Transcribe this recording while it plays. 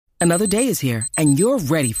Another day is here, and you're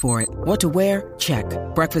ready for it. What to wear? Check.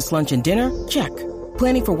 Breakfast, lunch, and dinner? Check.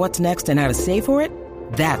 Planning for what's next and how to save for it?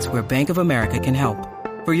 That's where Bank of America can help.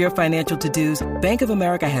 For your financial to-dos, Bank of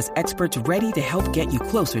America has experts ready to help get you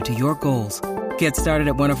closer to your goals. Get started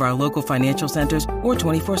at one of our local financial centers or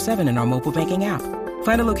 24/7 in our mobile banking app.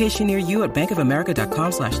 Find a location near you at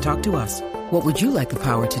bankofamerica.com/talktous. What would you like the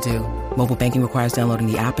power to do? Mobile banking requires downloading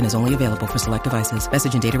the app and is only available for select devices.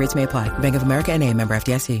 Message and data rates may apply. Bank of America N.A., member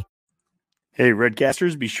FDIC. Hey,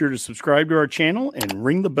 Redcasters, be sure to subscribe to our channel and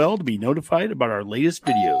ring the bell to be notified about our latest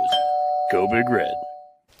videos. Go Big Red.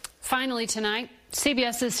 Finally tonight,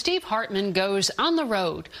 CBS's Steve Hartman goes on the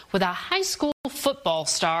road with a high school football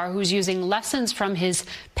star who's using lessons from his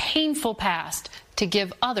painful past to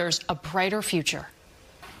give others a brighter future.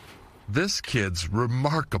 This kid's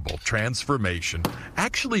remarkable transformation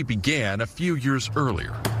actually began a few years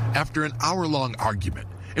earlier after an hour-long argument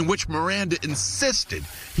in which Miranda insisted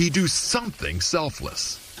he do something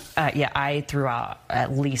selfless. I threw out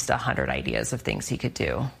at least 100 ideas of things he could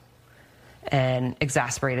do. And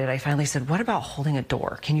exasperated, I finally said, what about holding a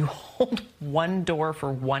door? Can you hold one door for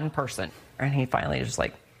one person? And he finally was just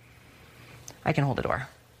like, I can hold a door.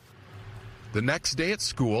 The next day at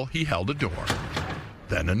school, he held a door,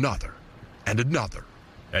 then another, and another.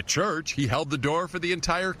 At church, he held the door for the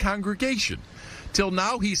entire congregation. Till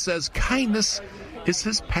now, he says kindness is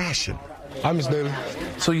his passion. Hi, Miss Daly.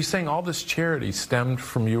 So you're saying all this charity stemmed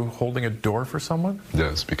from you holding a door for someone?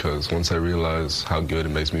 Yes, because once I realized how good it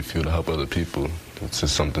makes me feel to help other people, it's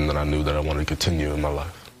just something that I knew that I wanted to continue in my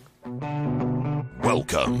life.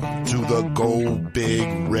 Welcome to the Go Big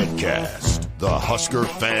Redcast, the Husker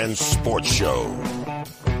Fan Sports Show.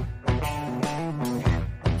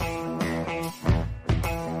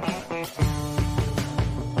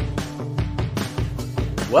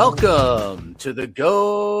 Welcome to the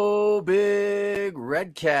Go Big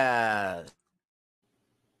Redcast.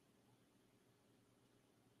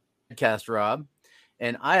 Rob,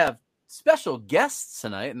 and I have special guests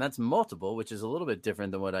tonight, and that's multiple, which is a little bit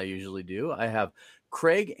different than what I usually do. I have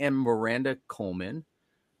Craig and Miranda Coleman,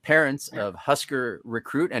 parents of Husker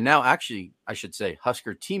recruit, and now actually, I should say,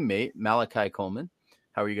 Husker teammate Malachi Coleman.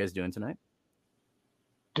 How are you guys doing tonight?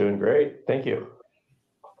 Doing great. Thank you.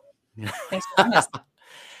 Thanks for having us.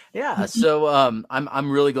 Yeah, so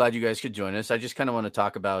I'm really glad you guys could join us. I just kind of want to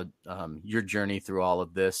talk about your journey through all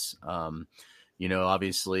of this.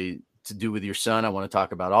 Obviously to do with your son. I want to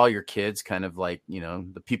talk about all your kids, kind of like,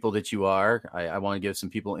 the people that you are. I want to give some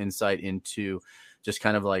people insight into just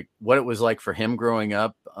kind of like what it was like for him growing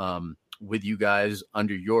up with you guys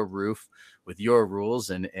under your roof, with your rules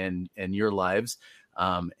and your lives,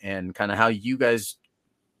 and kind of how you guys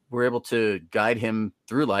were able to guide him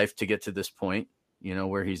through life to get to this point.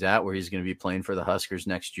 Where he's at, where he's going to be playing for the Huskers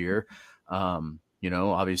next year.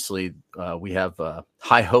 Obviously we have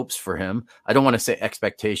high hopes for him. I don't want to say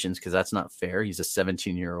expectations because that's not fair. He's a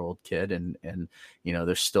 17-year-old kid and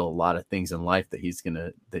there's still a lot of things in life that he's going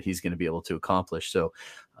to be able to accomplish. So,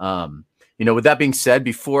 with that being said,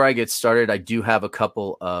 before I get started, I do have a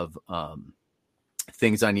couple of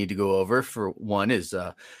things I need to go over. For one is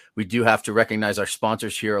we do have to recognize our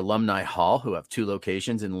sponsors here, Alumni Hall, who have two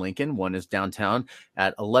locations in Lincoln. One is downtown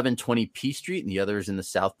at 1120 P Street, and the other is in the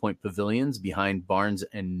South Point Pavilions behind Barnes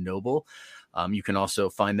and Noble. You can also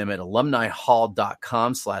find them at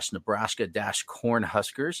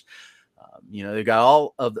alumnihall.com/Nebraska-Cornhuskers. They've got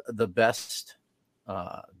all of the best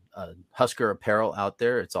Husker apparel out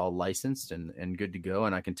there. It's all licensed and good to go.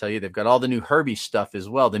 And I can tell you they've got all the new Herbie stuff as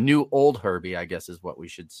well. The new old Herbie, I guess, is what we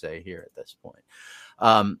should say here at this point.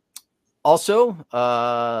 Also,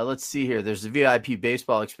 let's see here. There's a VIP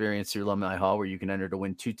baseball experience through Alumni Hall where you can enter to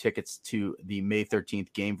win 2 tickets to the May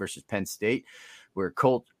 13th game versus Penn State, where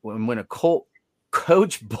win a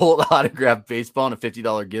Coach Bolt autographed baseball and a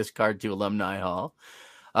 $50 gift card to Alumni Hall.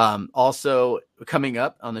 Also coming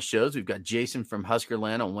up on the shows, we've got Jason from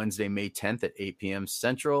Huskerland on Wednesday, May 10th at 8 p.m.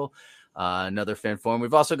 Central. Another fan forum.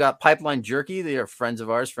 We've also got Pipeline Jerky. They are friends of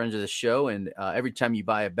ours, friends of the show. And every time you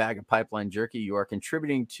buy a bag of Pipeline Jerky, you are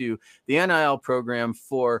contributing to the NIL program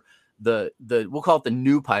for the we'll call it the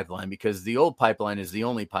new pipeline, because the old pipeline is the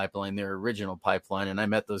only pipeline, their original pipeline. And I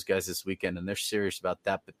met those guys this weekend and they're serious about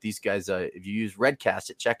that. But these guys, if you use Redcast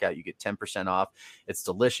at checkout, you get 10% off. It's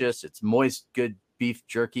delicious. It's moist, good beef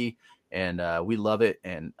jerky. And we love it.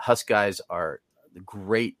 And Husk guys are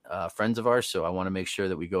great friends of ours. So I want to make sure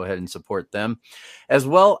that we go ahead and support them, as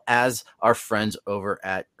well as our friends over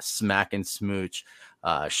at Smack and Smooch.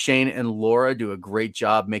 Shane and Laura do a great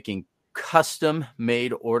job making custom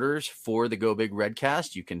made orders for the Go Big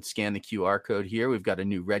Redcast, you can scan the QR code here. We've got a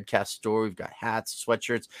new Redcast store. We've got hats,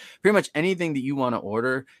 sweatshirts, pretty much anything that you want to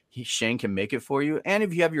order. Shane can make it for you. And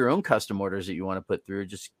if you have your own custom orders that you want to put through,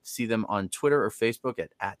 just see them on Twitter or Facebook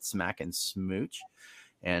at Smack and Smooch.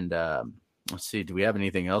 And let's see, do we have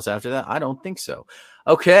anything else after that? I don't think so.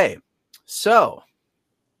 Okay. So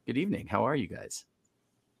good evening. How are you guys?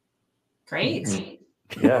 Great.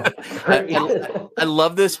 Yeah. I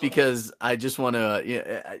love this because I just want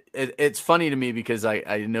to, it's funny to me because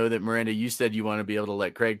I know that Miranda, you said you want to be able to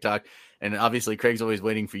let Craig talk, and obviously Craig's always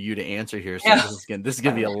waiting for you to answer here. So this is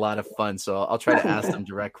going to be a lot of fun. So I'll try to ask them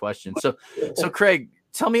direct questions. So Craig,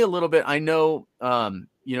 tell me a little bit. I know,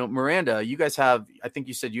 Miranda, you guys have, I think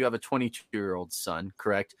you said you have a 22-year-old son,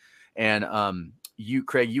 correct? And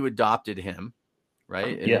Craig, you adopted him,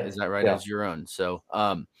 right? Yeah. Is that right? Yeah. As your own. So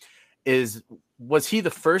was he the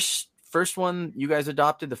first one you guys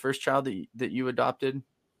adopted, the first child that you adopted?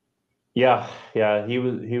 Yeah. He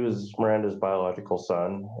was Miranda's biological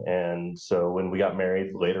son, and so when we got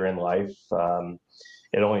married later in life,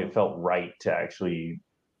 it only felt right to actually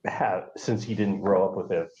have, since he didn't grow up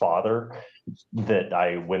with a father, that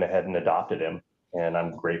I went ahead and adopted him, and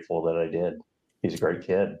I'm grateful that I did. He's a great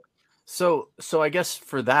kid. So I guess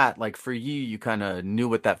for that, like for you kind of knew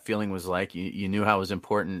what that feeling was like. You knew how it was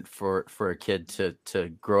important for a kid to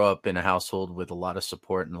grow up in a household with a lot of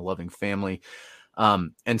support and a loving family.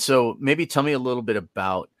 And so maybe tell me a little bit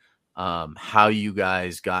about how you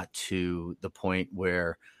guys got to the point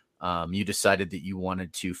where you decided that you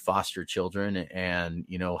wanted to foster children, and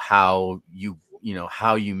how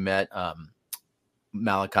you met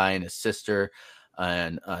Malachi and his sister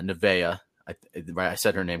and Nevaeh. I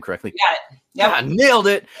said her name correctly. Yeah, nailed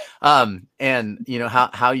it. And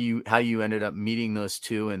how you ended up meeting those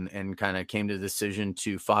two and kind of came to the decision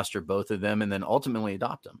to foster both of them and then ultimately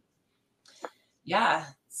adopt them. Yeah.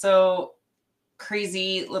 So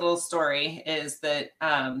crazy little story is that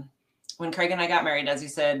when Craig and I got married, as you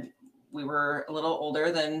said, we were a little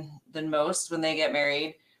older than most when they get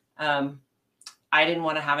married. I didn't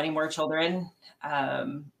want to have any more children,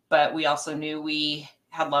 but we also knew we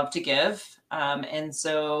had love to give. And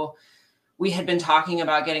so we had been talking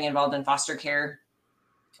about getting involved in foster care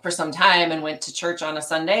for some time and went to church on a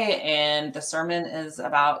Sunday, and the sermon is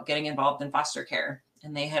about getting involved in foster care.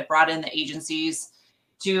 And they had brought in the agencies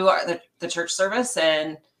to the church service.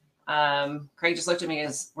 And Craig just looked at me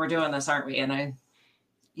as, we're doing this, aren't we? And I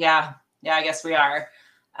guess we are.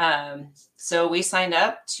 So we signed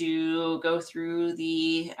up to go through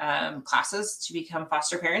the classes to become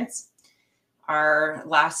foster parents. Our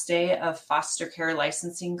last day of foster care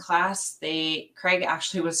licensing class, Craig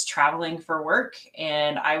actually was traveling for work,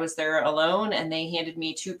 and I was there alone, and they handed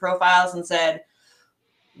me 2 profiles and said,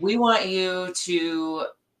 we want you to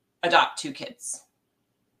adopt 2 kids.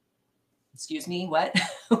 Excuse me, what?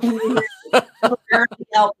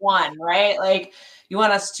 Help 1, right? Like, you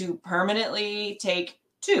want us to permanently take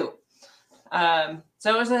 2.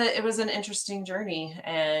 So it was an interesting journey.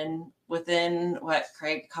 And within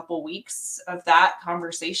Craig, a couple weeks of that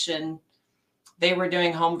conversation, they were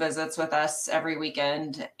doing home visits with us every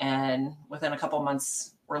weekend. And within a couple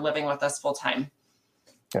months, were living with us full time.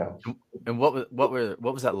 Yeah. And what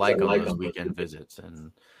was that like on those weekend visits,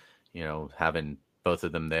 and having both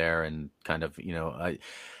of them there, and kind of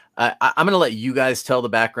I'm going to let you guys tell the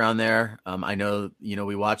background there. I know,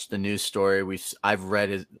 we watched the news story. I've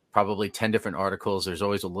read probably 10 different articles. There's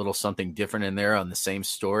always a little something different in there on the same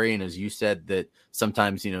story. And as you said, that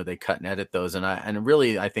sometimes, they cut and edit those. And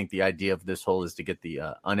really, I think the idea of this whole is to get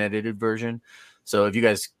the unedited version. So if you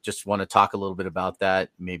guys just want to talk a little bit about that,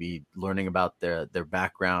 maybe learning about their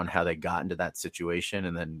background, how they got into that situation,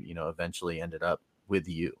 and then, eventually ended up with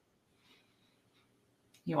you.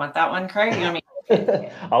 You want that one, Craig? You want me?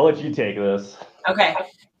 I'll let you take this. Okay.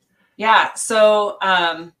 Yeah. So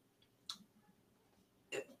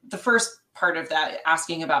the first part of that,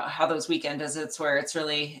 asking about how those weekend visits were, it's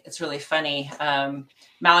really funny.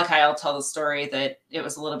 Malachi, I'll tell the story that it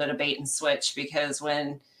was a little bit of bait and switch, because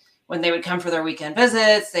when they would come for their weekend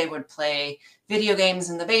visits, they would play video games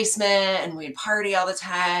in the basement, and we'd party all the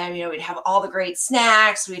time. We'd have all the great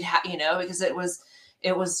snacks. We'd have, because it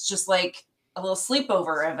was just like a little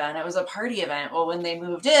sleepover event. It was a party event. Well, when they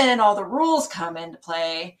moved in, all the rules come into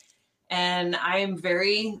play, and I'm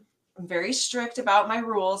very, very strict about my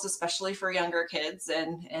rules, especially for younger kids.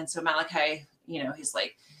 And so Malachi, he's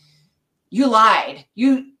like, you lied.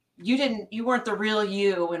 You weren't the real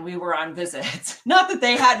you when we were on visits. Not that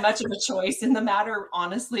they had much of a choice in the matter,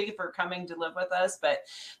 honestly, for coming to live with us, but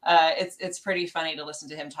it's pretty funny to listen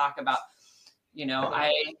to him talk about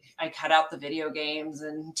I cut out the video games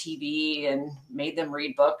and TV and made them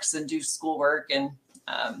read books and do schoolwork. And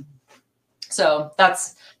so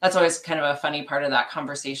that's always kind of a funny part of that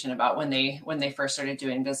conversation about when they first started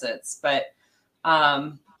doing visits. But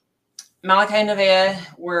Malachi and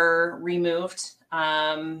Nevaeh were removed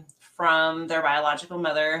from their biological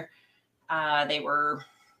mother. They were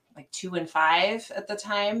like 2 and 5 at the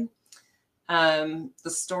time. The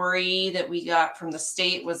story that we got from the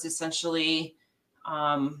state was essentially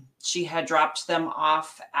she had dropped them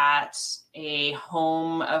off at a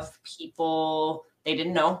home of people they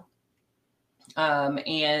didn't know.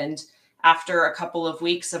 And after a couple of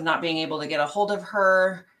weeks of not being able to get a hold of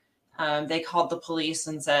her, they called the police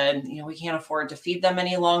and said, we can't afford to feed them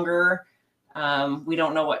any longer. We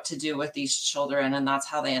don't know what to do with these children. And that's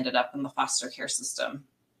how they ended up in the foster care system.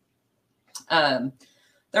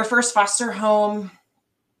 Their first foster home,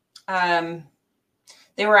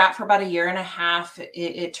 they were at for about 1.5 years.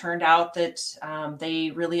 It turned out that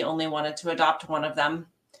they really only wanted to adopt one of them.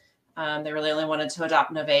 They really only wanted to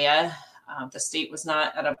adopt Nevaeh. The state was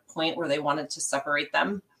not at a point where they wanted to separate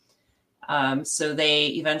them. So they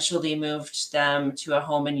eventually moved them to a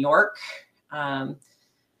home in York.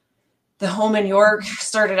 The home in York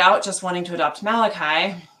started out just wanting to adopt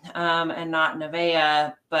Malachi and not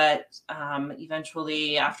Nevaeh, but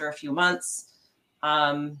eventually, after a few months,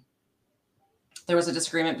 there was a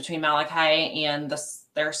disagreement between Malachi and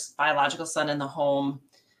their biological son in the home.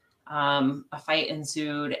 A fight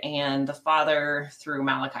ensued, and the father threw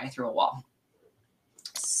Malachi through a wall.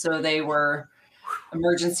 So they were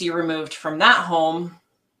emergency removed from that home,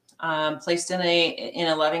 placed in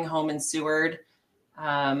a loving home in Seward,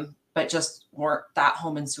 but just that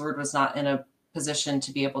home in Seward was not in a position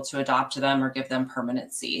to be able to adopt them or give them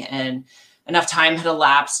permanency. And enough time had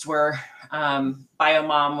elapsed where Bio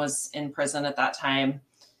Mom was in prison at that time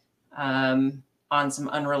on some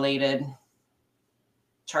unrelated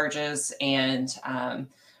charges, and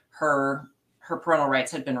her parental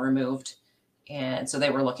rights had been removed, and so they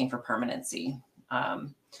were looking for permanency.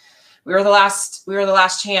 We were the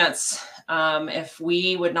last chance. If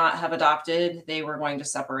we would not have adopted, they were going to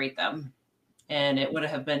separate them, and it would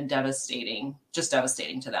have been devastating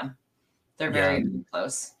to them. They're very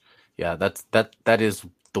close. Yeah, that is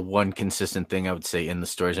the one consistent thing I would say in the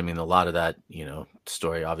stories. I mean, a lot of that,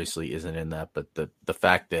 story obviously isn't in that, but the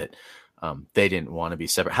fact that they didn't want to be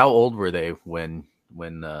separate. How old were they when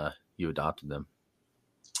you adopted them?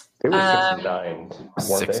 They were 6 and 9,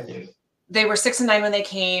 weren't they? They were 6 and 9 when they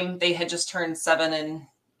came. They had just turned 7 and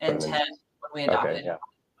 10 when we adopted. Okay, yeah.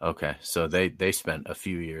 Okay, so they spent a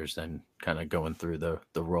few years then kind of going through the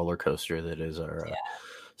roller coaster that is our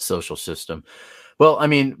social system. Well, I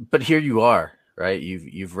mean, but here you are, right?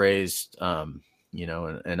 You've raised, an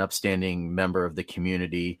upstanding member of the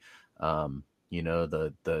community. I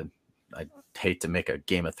hate to make a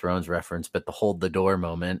Game of Thrones reference, but the hold the door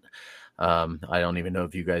moment. I don't even know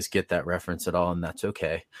if you guys get that reference at all, and that's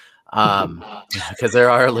okay. Because there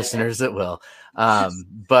are listeners that will.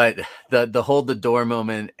 But the hold the door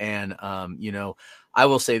moment, and I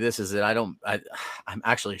will say this is that I'm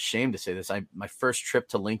actually ashamed to say this. My first trip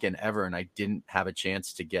to Lincoln ever, and I didn't have a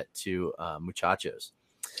chance to get to Muchachos.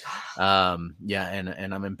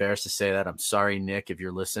 And I'm embarrassed to say that. I'm sorry, Nick, if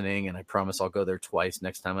you're listening, and I promise I'll go there twice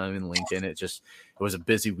next time I'm in Lincoln. It was a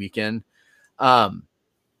busy weekend.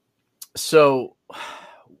 So,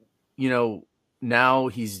 now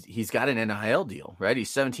he's got an NIL deal, right? He's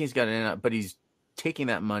 17, he's got an NIL, but he's taking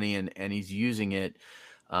that money and he's using it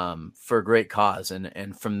for a great cause. And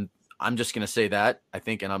I'm just going to say that, I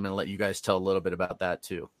think, and I'm going to let you guys tell a little bit about that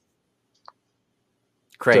too.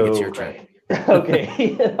 Craig, it's your turn.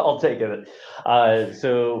 Okay, I'll take it.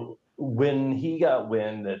 So when he got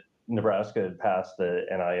wind that Nebraska had passed the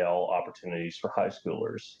NIL opportunities for high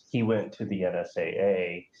schoolers, he went to the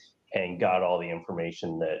NSAA and got all the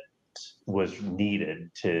information that was needed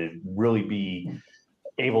to really be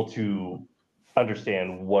able to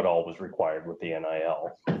understand what all was required with the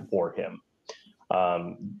NIL for him.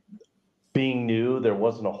 Being new, there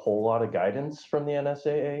wasn't a whole lot of guidance from the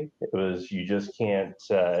NSAA. It was, you just can't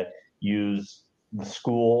use the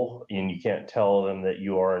school, and you can't tell them that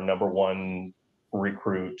you are a number one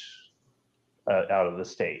recruit out of the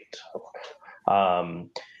state.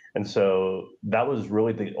 And so that was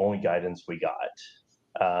really the only guidance we got.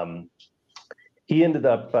 He ended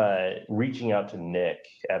up reaching out to Nick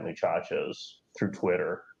at Muchachos through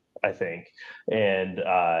Twitter, I think. And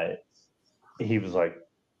he was like,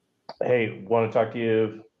 hey, want to talk to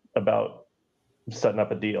you about setting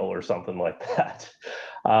up a deal or something like that.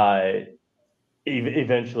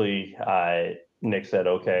 Eventually, Nick said,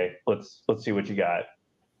 okay, let's see what you got.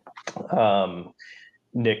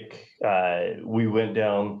 Nick, we went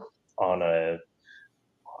down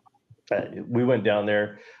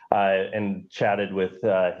there and chatted with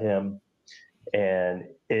him, and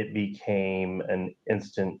it became an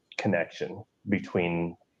instant connection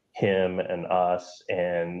between him and us,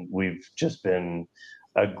 and we've just been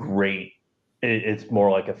it's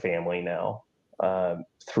more like a family now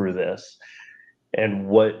through this. And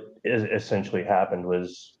what essentially happened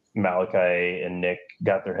was Malachi and Nick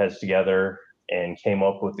got their heads together and came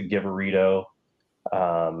up with the Giverito.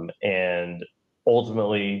 And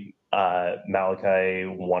ultimately, Malachi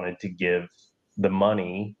wanted to give the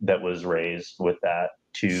money that was raised with that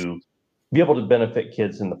to be able to benefit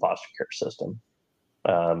kids in the foster care system.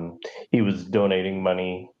 He was donating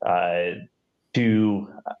money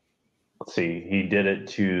he did it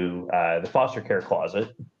to the foster care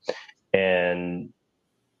closet, and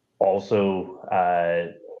also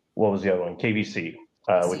what was the other one? KVC,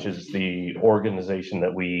 which is the organization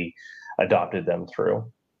that we adopted them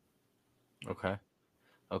through. Okay.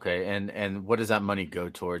 And what does that money go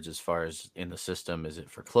towards as far as in the system? Is it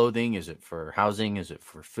for clothing? Is it for housing? Is it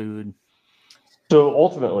for food? So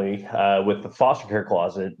ultimately, with the foster care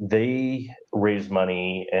closet, they raise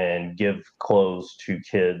money and give clothes to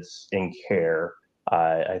kids in care.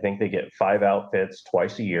 I think they get 5 outfits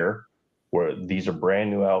twice a year, where these are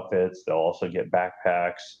brand new outfits. They'll also get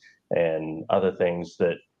backpacks and other things,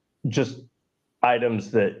 that just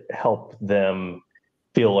items that help them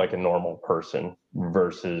feel like a normal person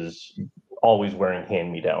versus always wearing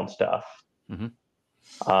hand-me-down stuff. Mm-hmm.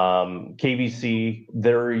 KVC,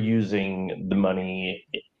 they're using the money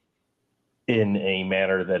in a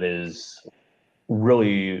manner that is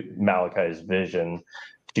really Malachi's vision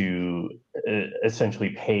to essentially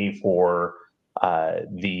pay for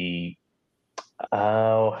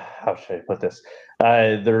how should I put this? Go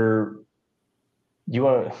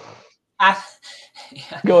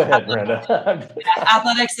ahead, Miranda.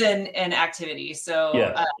 Athletics and activities. So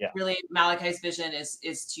yes, really Malachi's vision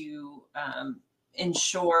is to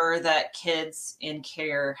ensure that kids in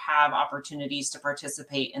care have opportunities to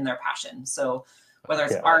participate in their passion. So whether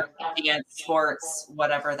it's art, dance, sports,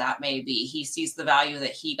 whatever that may be, he sees the value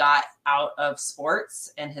that he got out of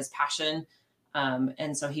sports and his passion.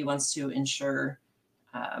 And so he wants to ensure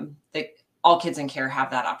that all kids in care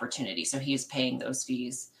have that opportunity. So he's paying those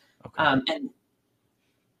fees. Okay. And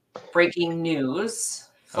breaking news,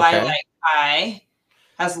 Fly Like Kai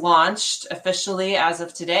has launched officially as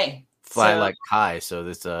of today. Fly Like Kai, so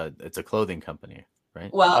it's a clothing company,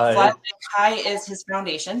 right? Well, Fly Like Kai is his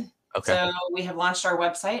foundation. Okay. So we have launched our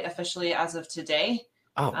website officially as of today.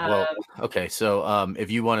 Oh, well, okay. So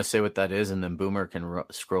if you want to say what that is, and then Boomer can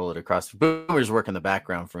scroll it across. Boomer's working the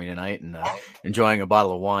background for me tonight and enjoying a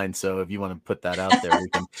bottle of wine. So if you want to put that out there,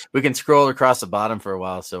 we can scroll across the bottom for a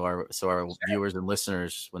while so our viewers and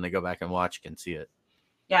listeners, when they go back and watch, can see it.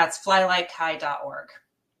 Yeah, it's flyLikeKai.org.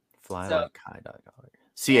 FlyLikeKai.org.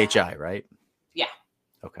 CHI, right? Yeah.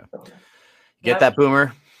 Okay. Get that,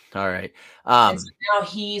 Boomer? All right. And so now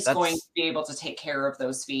he's going to be able to take care of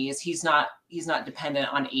those fees. He's not dependent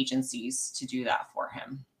on agencies to do that for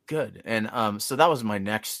him. Good. And so that was my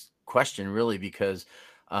next question, really, because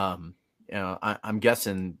I'm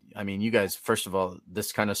guessing, I mean, you guys, first of all,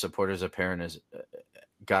 this kind of support as a parent has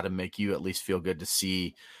got to make you at least feel good to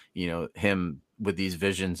see, him with these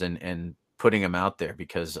visions and putting them out there,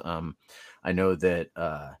 because I know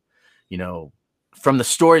that, from the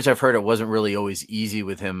stories I've heard, it wasn't really always easy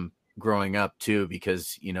with him growing up too,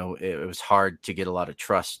 because, it was hard to get a lot of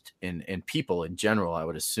trust in people in general, I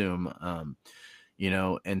would assume,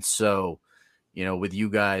 and so, with you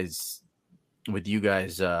guys,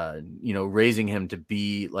 raising him to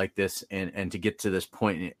be like this and to get to this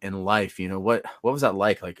point in life, what was that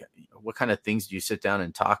like? Like, what kind of things do you sit down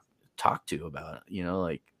and talk to about,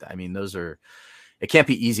 it can't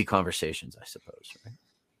be easy conversations, I suppose, right?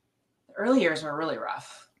 Early years were really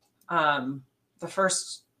rough. The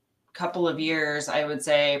first couple of years, I would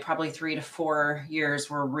say probably 3 to 4 years,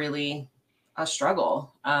 were really a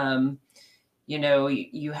struggle.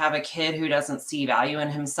 You have a kid who doesn't see value in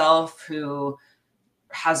himself, who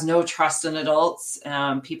has no trust in adults,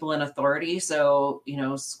 people in authority. So,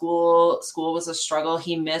 school was a struggle.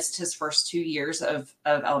 He missed his first 2 years of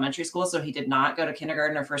elementary school. So he did not go to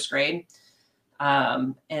kindergarten or first grade.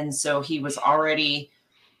 And so he was already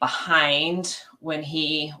behind when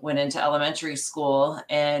he went into elementary school,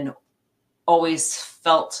 and always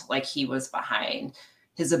felt like he was behind.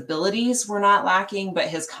 His abilities were not lacking, but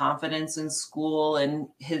his confidence in school and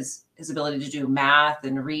his ability to do math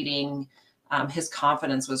and reading, his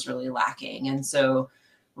confidence was really lacking. And so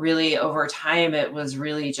really over time, it was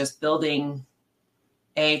really just building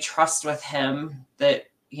a trust with him that,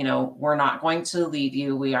 you know, we're not going to leave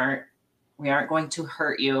you. We aren't going to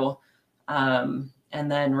hurt you. And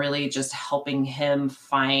then really just helping him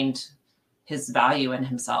find his value in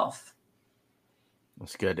himself.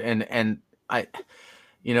 That's good. And I,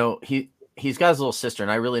 you know, he's got his little sister,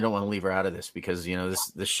 and I really don't want to leave her out of this because, you know,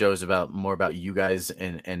 this show is more about you guys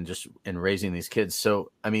and just raising these kids.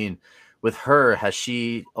 So, I mean, with her, has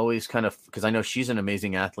she always kind of, because I know she's an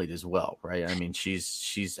amazing athlete as well, right? I mean,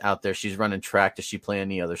 she's out there, she's running track. Does she play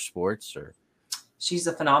any other sports or? She's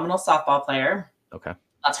a phenomenal softball player. Okay.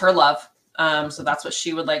 That's her love. So that's what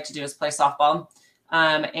she would like to do, is play softball.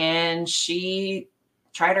 And she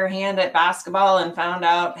tried her hand at basketball and found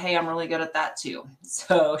out, hey, I'm really good at that too.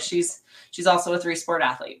 So she's also a 3-sport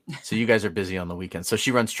athlete. So you guys are busy on the weekends. So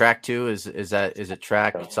she runs track too. Is it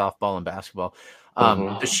track, softball, and basketball?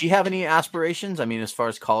 Does she have any aspirations? I mean, as far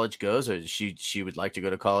as college goes, or she would like to go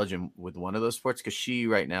to college and with one of those sports? Because she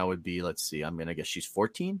right now would be, let's see, I'm gonna guess she's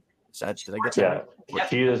 14. Did I get that? Yeah, Yep.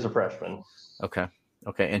 She is a freshman. Okay.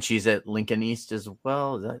 And she's at Lincoln East as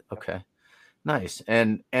well. Is that okay? Nice.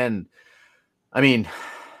 And I mean,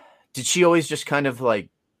 did she always just kind of like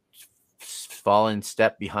fall in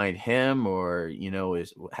step behind him, or, you know,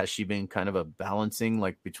 has she been kind of a balancing,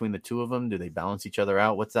 like, between the two of them? Do they balance each other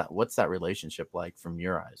out? What's that relationship like from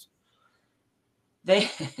your eyes?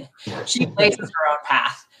 She blazes her own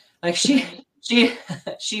path. Like she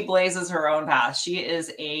blazes her own path. She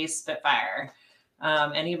is a spitfire.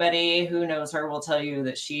 Anybody who knows her will tell you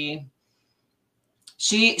that she's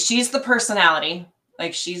the personality.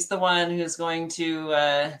 Like, she's the one who's going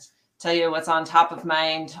to tell you what's on top of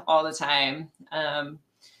mind all the time.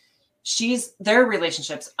 Their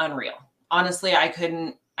relationship's unreal. Honestly, I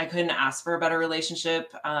couldn't ask for a better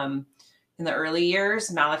relationship. In the early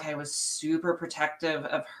years, Malachi was super protective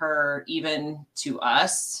of her, even to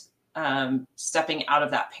us. Stepping out of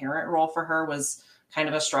that parent role for her was kind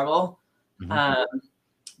of a struggle. Mm-hmm.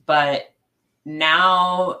 But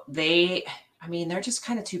now they're just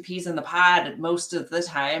kind of two peas in the pod most of the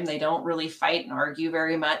time. They don't really fight and argue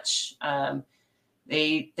very much.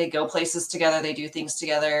 They go places together. They do things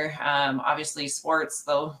together. Obviously sports,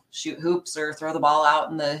 they'll shoot hoops or throw the ball out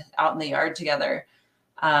in the yard together.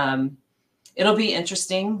 It'll be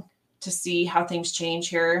interesting to see how things change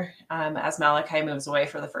here as Malachi moves away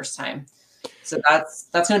for the first time. So that's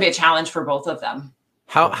going to be a challenge for both of them.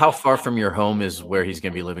 How far from your home is where he's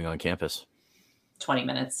going to be living on campus? 20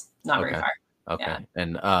 minutes, not very far. Okay. Yeah.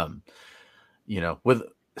 And, you know,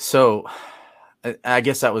 so I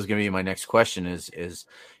guess that was going to be my next question is,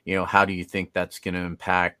 you know, how do you think that's going to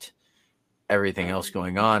impact everything else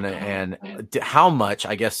going on? And how much,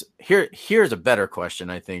 I guess here's a better question.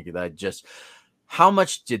 I think how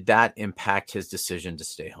much did that impact his decision to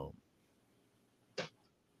stay home?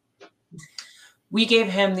 We gave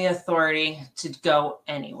him the authority to go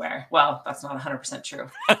anywhere. Well, that's not 100% true.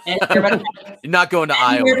 You're not going to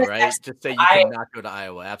Iowa, right? Just say you cannot go to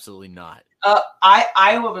Iowa. Absolutely not.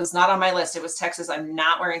 Iowa was not on my list. It was Texas. I'm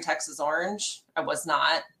not wearing Texas orange. I was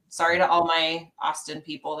not. Sorry to all my Austin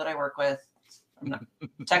people that I work with.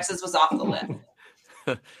 Texas was off the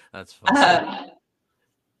list. That's fine.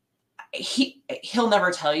 He'll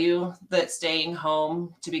never tell you that staying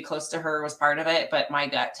home to be close to her was part of it, but my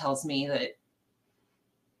gut tells me that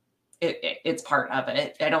it's part of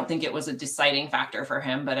it. I don't think it was a deciding factor for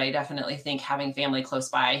him, but I definitely think having family close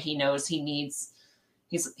by, he knows he needs.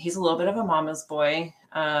 He's a little bit of a mama's boy.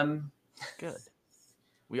 Good.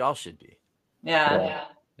 We all should be. Yeah.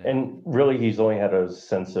 And really, he's only had a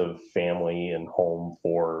sense of family and home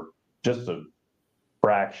for just a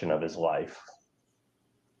fraction of his life.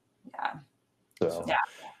 Yeah. So. Yeah.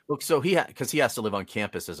 Look, so because he has to live on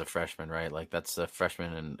campus as a freshman, right? Like that's a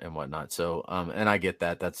freshman and whatnot. So, and I get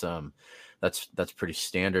that. That's pretty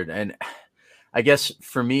standard. And I guess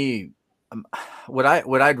for me, what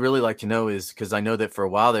I'd really like to know is, because I know that for a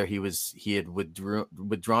while there he had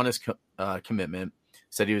withdrawn his commitment,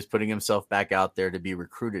 said he was putting himself back out there to be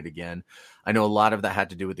recruited again. I know a lot of that had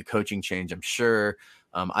to do with the coaching change, I'm sure.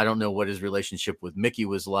 I don't know what his relationship with Mickey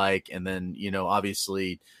was like, and then, you know,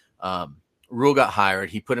 obviously. Rule got hired.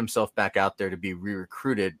 He put himself back out there to be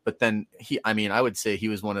re-recruited, but then I would say he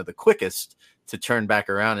was one of the quickest to turn back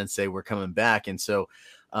around and say, we're coming back. And so,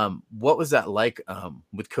 what was that like,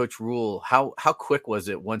 with Coach Rule? How quick was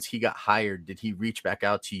it once he got hired? Did he reach back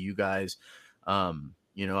out to you guys?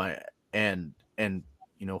 You know, and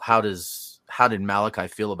you know, how did Malachi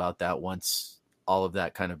feel about that once all of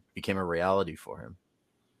that kind of became a reality for him?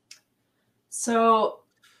 So,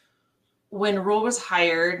 when Rule was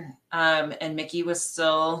hired, and Mickey was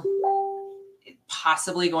still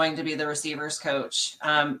possibly going to be the receivers coach.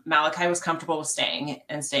 Malachi was comfortable with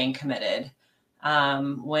staying committed.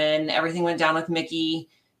 When everything went down with Mickey,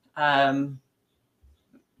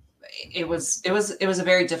 it was a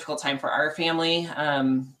very difficult time for our family.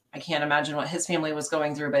 I can't imagine what his family was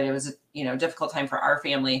going through, but it was, a difficult time for our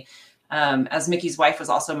family. As Mickey's wife was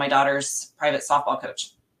also my daughter's private softball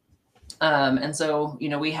coach. And so,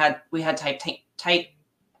 we had tight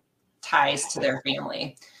ties to their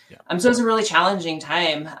family. Yeah. So it was a really challenging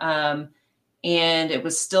time. And it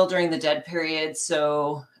was still during the dead period.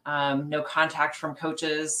 So, no contact from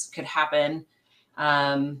coaches could happen,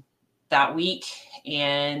 that week.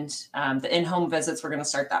 And, the in-home visits were going to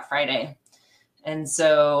start that Friday. And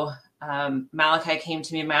so, Malachi came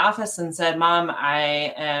to me in my office and said, Mom,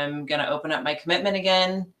 I am going to open up my commitment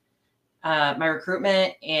again, my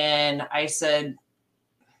recruitment. And I said,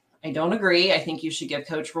 I don't agree. I think you should give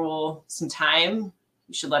Coach Rule some time.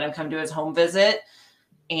 You should let him come do his home visit.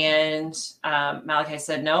 And Malachi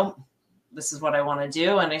said, no, this is what I want to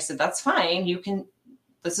do. And I said, that's fine.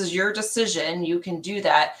 This is your decision. You can do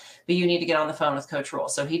that, but you need to get on the phone with Coach Rule.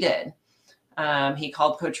 So he did. He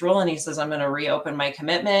called Coach Rule and he says, I'm going to reopen my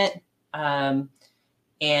commitment. And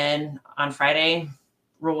on Friday,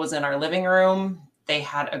 Rule was in our living room. They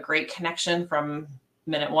had a great connection from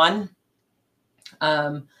minute one.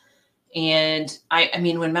 And I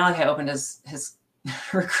mean, when Malachi opened his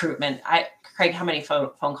recruitment, Craig, how many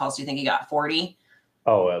phone calls do you think he got? 40?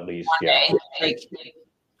 Oh, at least. Yeah.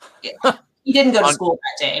 He didn't go to school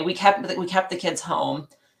that day. We kept the kids home.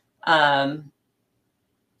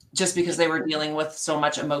 Just because they were dealing with so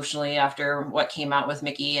much emotionally after what came out with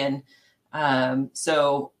Mickey. And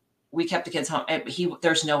so we kept the kids home.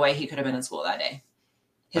 There's no way he could have been in school that day.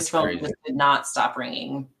 His phone just did not stop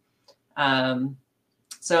ringing.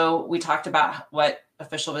 So we talked about what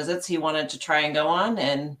official visits he wanted to try and go on.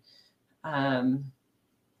 And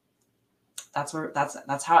that's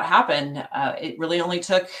how it happened. It really only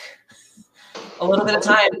took a little bit of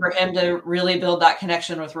time for him to really build that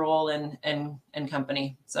connection with Rule and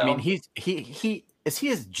company. So I mean, he is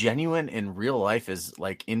as genuine in real life as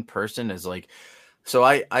like in person as like. So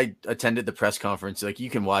I attended the press conference. Like,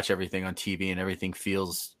 you can watch everything on TV and everything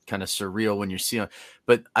feels kind of surreal when you're seeing.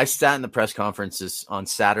 But I sat in the press conferences on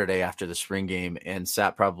Saturday after the spring game and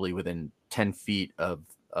sat probably within 10 feet of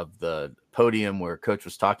the podium where Coach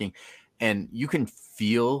was talking, and you can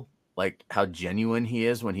feel like how genuine he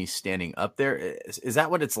is when he's standing up there. Is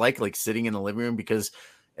that what it's like sitting in the living room? Because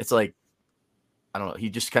it's like, I don't know. He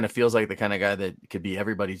just kind of feels like the kind of guy that could be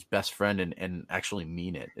everybody's best friend and actually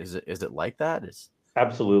mean it. Is it like that?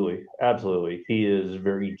 Absolutely. Absolutely. He is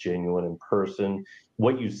very genuine in person.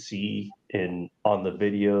 What you see on the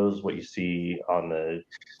videos, what you see on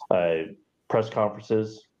the press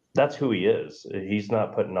conferences, that's who he is. He's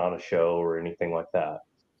not putting on a show or anything like that.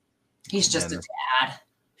 He's just a dad.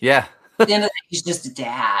 Yeah. At the end of the day, he's just a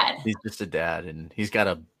dad. He's just a dad, and he's got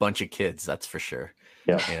a bunch of kids. That's for sure.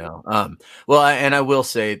 Yeah. Well, and I will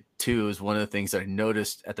say too, is one of the things that I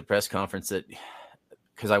noticed at the press conference that,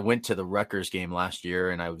 because I went to the Rutgers game last year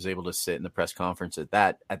and I was able to sit in the press conference at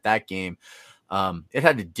that game. It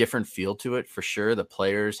had a different feel to it for sure. The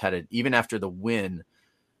players had even after the win,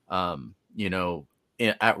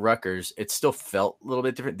 at Rutgers, it still felt a little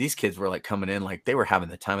bit different. These kids were like coming in like they were having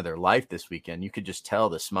the time of their life this weekend. You could just tell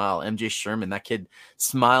the smile. MJ Sherman, that kid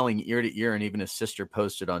smiling ear to ear, and even his sister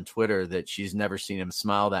posted on Twitter that she's never seen him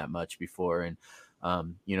smile that much before. And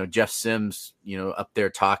Jeff Sims, up there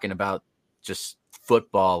talking about just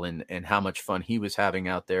football and how much fun he was having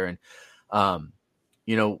out there. And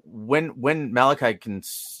when Malachi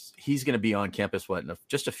he's going to be on campus, in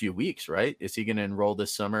just a few weeks, right? Is he going to enroll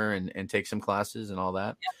this summer and take some classes and all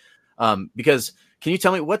that? Yeah. Because can you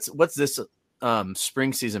tell me what's this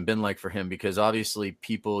spring season been like for him? Because obviously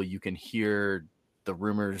you can hear the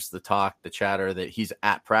rumors, the talk, the chatter that he's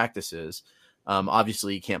at practices.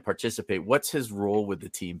 Obviously he can't participate. What's his role with the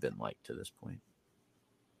team been like to this point?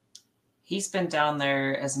 He's been down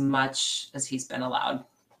there as much as he's been allowed.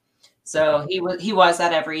 So he was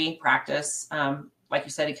at every practice. Like you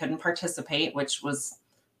said, he couldn't participate, which was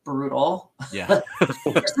brutal. Yeah.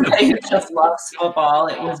 For somebody who just loves football,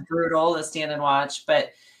 it was brutal to stand and watch.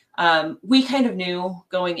 But we kind of knew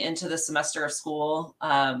going into the semester of school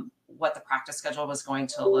what the practice schedule was going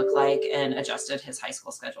to look like, and adjusted his high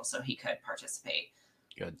school schedule so he could participate.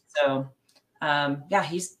 Good. So,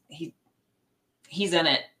 he's in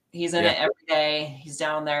it. He's in it every day. He's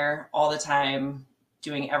down there all the time,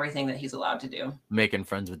 doing everything that he's allowed to do. Making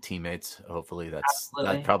friends with teammates. Hopefully that's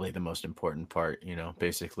probably the most important part,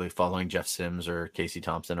 basically following Jeff Sims or Casey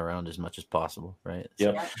Thompson around as much as possible. Right.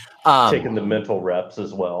 Yep. Taking the mental reps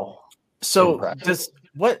as well. So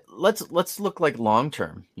let's look like long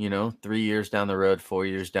term, 3 years down the road, 4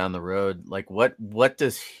 years down the road. Like what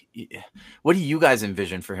do you guys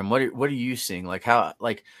envision for him? What are you seeing? Like how,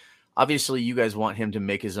 like, obviously you guys want him to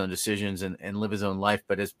make his own decisions and live his own life,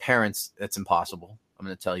 but as parents, that's impossible. I'm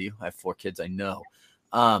going to tell you, I have 4 kids. I know.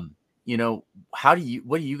 What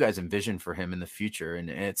do you guys envision for him in the future? And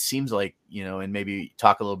it seems like, and maybe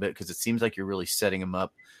talk a little bit, because it seems like you're really setting him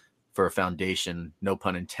up for a foundation, no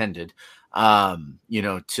pun intended,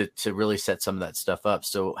 to really set some of that stuff up.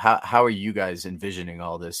 So how are you guys envisioning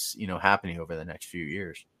all this, happening over the next few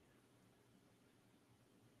years?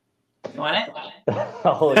 You want it?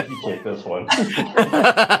 I'll let you take this one.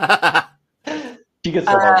 She gets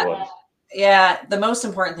the hard one. Yeah, the most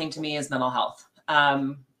important thing to me is mental health.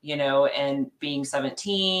 And being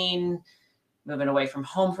 17, moving away from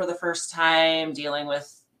home for the first time, dealing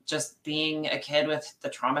with just being a kid with the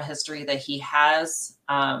trauma history that he has.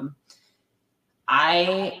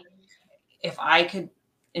 If I could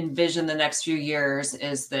envision the next few years,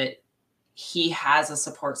 is that he has a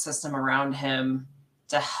support system around him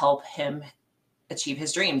to help him achieve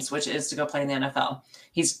his dreams, which is to go play in the NFL.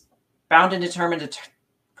 He's bound and determined to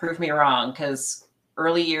prove me wrong, because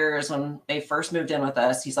early years when they first moved in with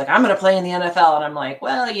us, he's like, I'm going to play in the NFL. And I'm like,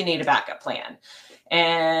 well, you need a backup plan.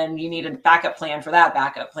 And you need a backup plan for that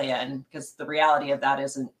backup plan, because the reality of that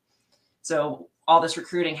isn't. So all this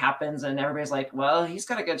recruiting happens and everybody's like, well, he's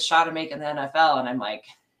got a good shot of making the NFL. And I'm like,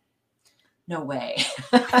 no way.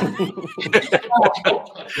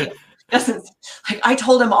 Doesn't, like, I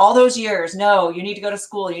told him all those years, no, you need to go to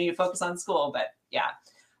school. You need to focus on school. But yeah.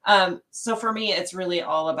 So for me, it's really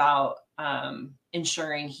all about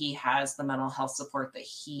ensuring he has the mental health support that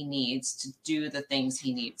he needs to do the things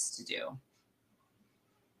he needs to do.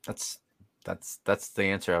 That's the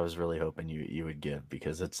answer I was really hoping you would give,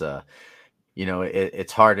 because it's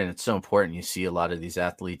it's hard and it's so important. You see a lot of these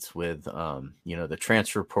athletes with the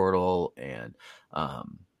transfer portal and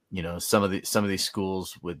some of these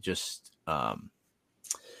schools with just all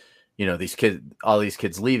these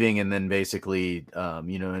kids leaving, and then basically and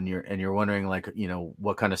you're wondering, like,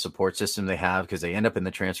 what kind of support system they have, because they end up in the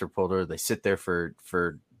transfer portal. They sit there for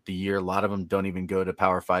the year. A lot of them don't even go to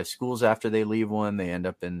Power 5 schools after they leave one. They end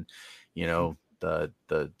up in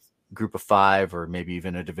the group of 5, or maybe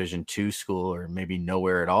even a Division II school, or maybe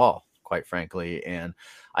nowhere at all, quite frankly. And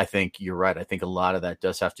I think you're right. I think a lot of that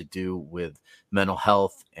does have to do with mental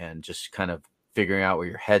health and just kind of figuring out where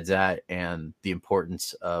your head's at, and the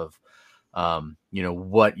importance of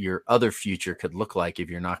what your other future could look like if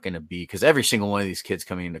you're not going to be, because every single one of these kids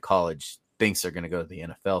coming into college thinks they're going to go to the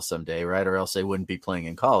NFL someday, right? Or else they wouldn't be playing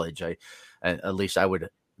in college. At least I would.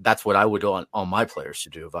 That's what I would want all my players to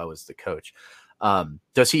do if I was the coach.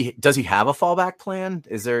 Does he have a fallback plan?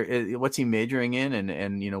 What's he majoring in,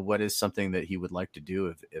 and what is something that he would like to do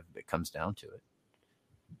if it comes down to it?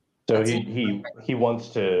 So he wants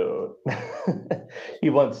to he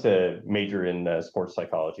wants to major in sports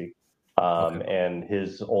psychology. Okay. And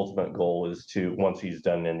his ultimate goal is to, once he's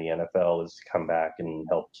done in the NFL, is to come back and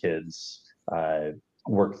help kids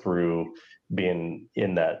work through being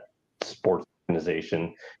in that sports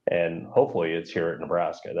organization. And hopefully it's here at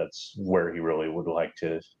Nebraska. That's where he really would like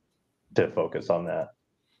to focus on that.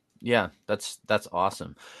 Yeah, that's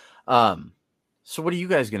awesome. So what are you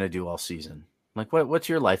guys going to do all season? Like, what's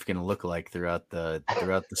your life going to look like throughout the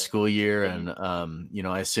school year? And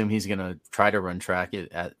I assume he's going to try to run track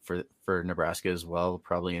for Nebraska as well,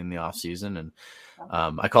 probably in the off season. And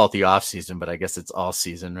I call it the off season, but I guess it's all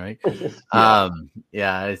season, right?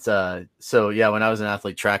 Yeah. It's when I was an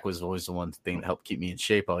athlete, track was always the one thing that helped keep me in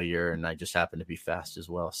shape all year, and I just happen to be fast as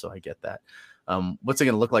well, so I get that. What's it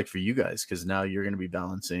going to look like for you guys? Because now you're going to be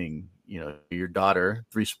balancing, your daughter,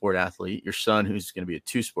 3-sport athlete, your son, who's going to be a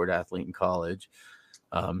 2-sport athlete in college.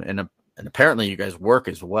 And apparently you guys work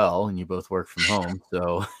as well, and you both work from home.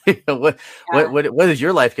 So what is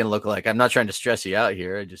your life going to look like? I'm not trying to stress you out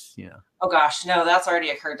here. I just, Oh gosh, no, that's already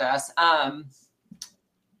occurred to us.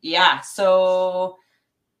 So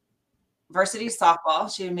varsity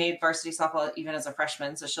softball. She made varsity softball even as a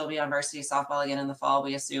freshman, so she'll be on varsity softball again in the fall,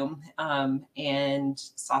 we assume. And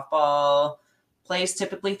softball plays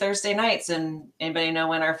typically Thursday nights. And anybody know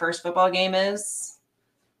when our first football game is?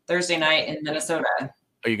 Thursday night in Minnesota.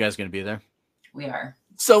 Are you guys going to be there? We are.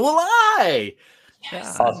 So will I.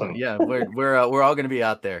 Yes. Awesome. Yeah, we're all going to be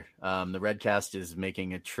out there. The Redcast is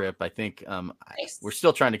making a trip. I think Nice. We're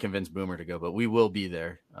still trying to convince Boomer to go, but we will be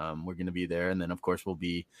there. We're going to be there, and then of course we'll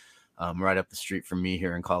be right up the street from me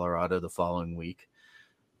here in Colorado the following week.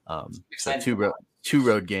 So two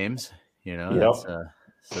road games. Yep.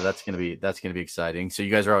 So that's gonna be exciting. So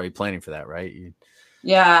you guys are already planning for that, right?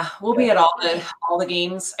 Yeah, we'll be at all the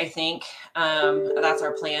games, I think. That's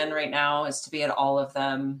our plan right now, is to be at all of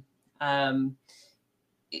them.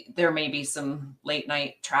 There may be some late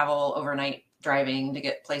night travel, overnight driving to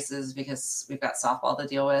get places because we've got softball to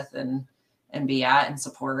deal with and be at and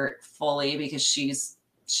support fully, because she's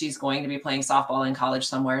going to be playing softball in college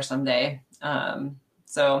somewhere someday.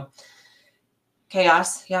 So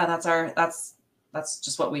chaos. Yeah, that's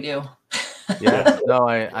just what we do. Yeah, no,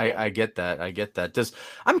 I get that. I get that.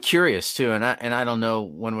 I'm curious too, and I don't know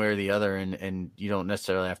one way or the other, and you don't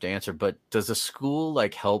necessarily have to answer, but does a school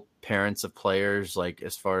like help parents of players, like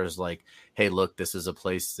as far as like, hey, look, this is a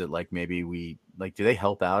place that like maybe we like, do they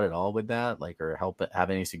help out at all with that, like, or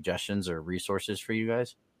have any suggestions or resources for you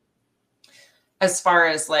guys? As far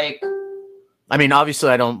as like, I mean, obviously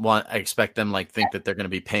I expect them like think that they're going to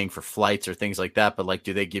be paying for flights or things like that, but like,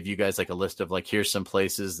 do they give you guys like a list of like, here's some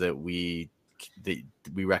places that we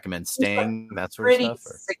recommend staying, that sort of pretty stuff?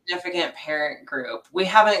 Or? Significant parent group. We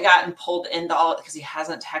haven't gotten pulled into all because he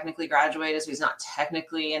hasn't technically graduated, so he's not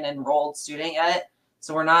technically an enrolled student yet.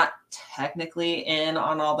 So we're not technically in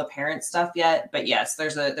on all the parent stuff yet. But yes,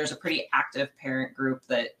 there's a pretty active parent group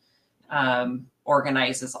that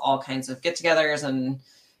organizes all kinds of get-togethers and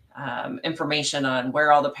information on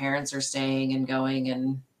where all the parents are staying and going,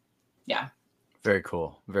 and yeah. Very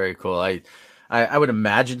cool. Very cool. I would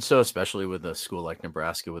imagine so, especially with a school like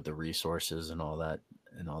Nebraska with the resources and all that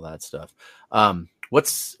stuff. So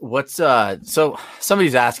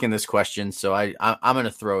somebody's asking this question, so I'm going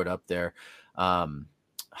to throw it up there.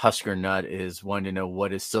 Husker Nut is wanting to know,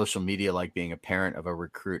 what is social media like being a parent of a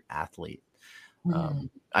recruit athlete?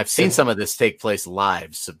 I've seen some of this take place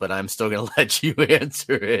live, but I'm still going to let you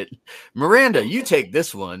answer it. Miranda, you take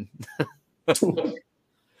this one. Social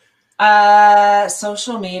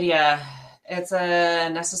media. It's a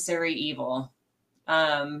necessary evil.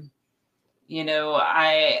 You know,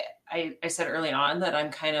 I said early on that I'm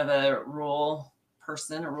kind of a rule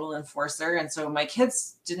person, a rule enforcer. And so my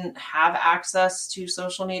kids didn't have access to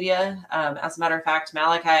social media. As a matter of fact,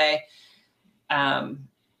 Malachi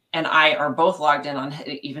and I are both logged in on,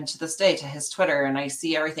 even to this day, to his Twitter, and I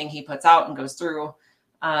see everything he puts out and goes through.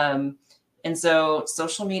 And so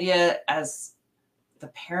social media as the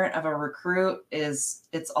parent of a recruit it's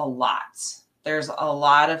a lot. There's a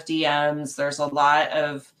lot of DMs. There's a lot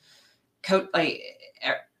of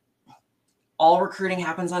all recruiting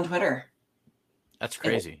happens on Twitter. That's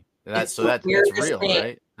crazy. That's real,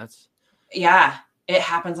 right? Yeah, it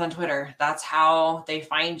happens on Twitter. That's how they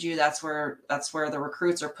find you. That's where the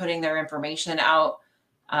recruits are putting their information out,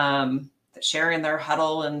 sharing their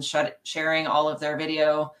huddle and sharing all of their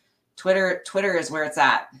video. Twitter is where it's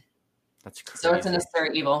at. That's crazy. So it's a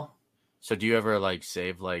necessary evil. So do you ever like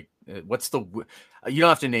save like you don't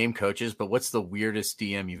have to name coaches, but what's the weirdest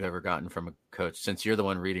DM you've ever gotten from a coach? Since you're the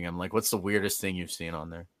one reading them, like, what's the weirdest thing you've seen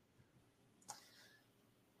on there?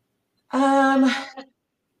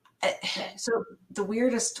 So the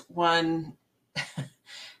weirdest one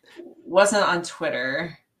wasn't on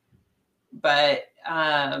Twitter, but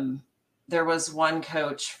there was one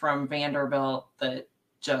coach from Vanderbilt that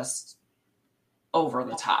just over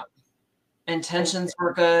the top. Intentions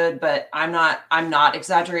were good, but I'm not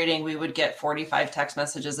exaggerating. We would get 45 text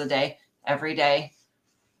messages a day, every day,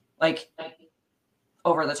 like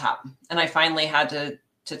over the top. And I finally had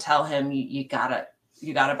to tell him, you gotta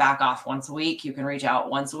back off once a week. You can reach out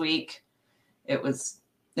once a week. It was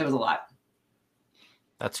a lot.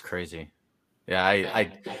 That's crazy. Yeah.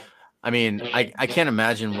 I mean, I can't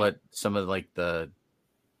imagine what some of like the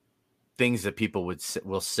things that people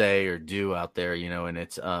will say or do out there, you know, and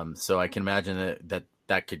it's, so I can imagine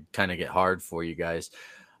that could kind of get hard for you guys.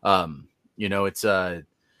 You know, it's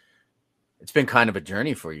been kind of a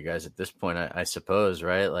journey for you guys at this point, I suppose,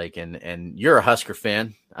 right? Like, and you're a Husker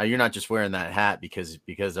fan. You're not just wearing that hat because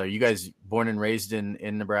are you guys born and raised in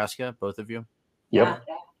Nebraska, both of you? Yep.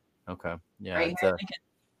 Okay. Yeah. Right.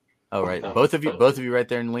 Oh, right. Both of you right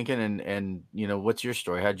there in Lincoln. And you know, what's your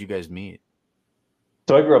story? How'd you guys meet?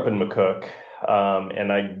 So I grew up in McCook,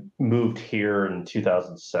 and I moved here in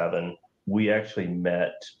 2007. We actually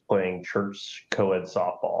met playing church co-ed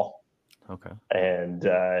softball. Okay. And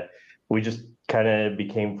we just kind of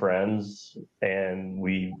became friends, and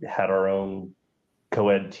we had our own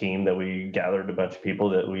co-ed team that we gathered a bunch of people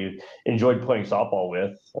that we enjoyed playing softball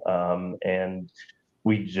with. And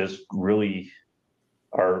we just really,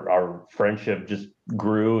 our friendship just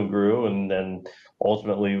grew and grew. And then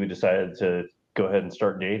ultimately we decided to go ahead and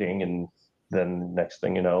start dating. And then next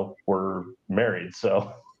thing you know, we're married.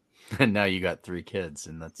 So. And now you got 3 kids,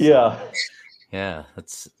 and that's, yeah. Yeah,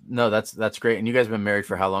 that's great. And you guys have been married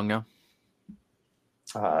for how long now?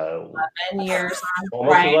 11 years.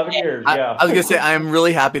 Almost Right. 11 years, yeah. I was gonna say I'm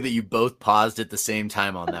really happy that you both paused at the same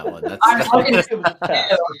time on that one.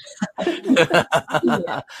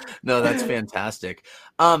 No, that's fantastic.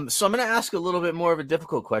 So I'm gonna ask a little bit more of a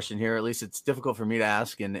difficult question here. At least it's difficult for me to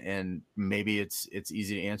ask, and maybe it's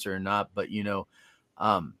easy to answer or not. But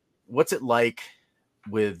what's it like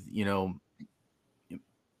with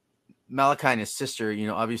Malachi and his sister?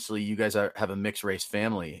 Obviously you guys have a mixed race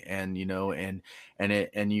family, and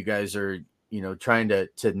and you guys are trying to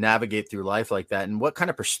navigate through life like that. And what kind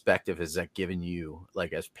of perspective has that given you,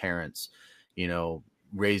 like as parents,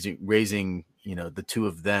 raising the two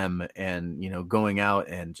of them, and going out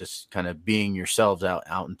and just kind of being yourselves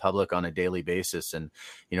out in public on a daily basis? And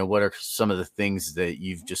what are some of the things that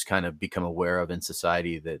you've just kind of become aware of in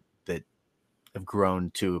society that have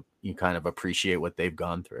grown to kind of appreciate what they've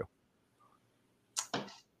gone through?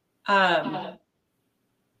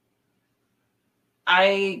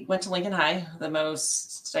 I went to Lincoln High, the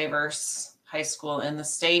most diverse high school in the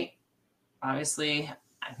state. Obviously,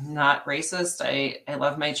 I'm not racist. I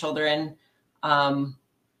love my children.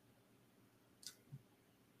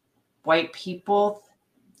 White people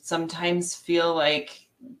sometimes feel like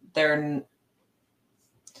they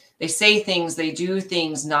say things, they do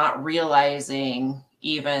things, not realizing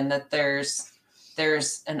even that there's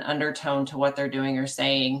an undertone to what they're doing or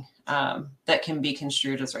saying that can be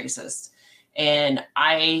construed as racist. And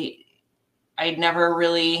I never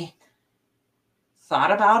really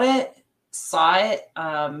thought about it, saw it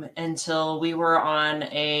until we were on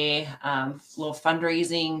a little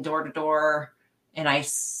fundraising door-to-door, and I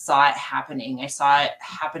saw it happening. I saw it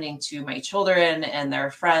happening to my children and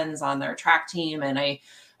their friends on their track team. And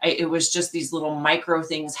it was just these little micro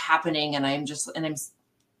things happening. And I'm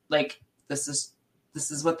like, this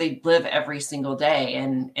is what they live every single day.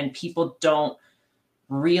 And people don't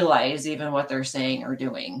realize even what they're saying or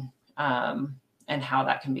doing, and how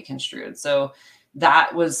that can be construed. So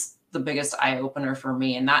that was the biggest eye opener for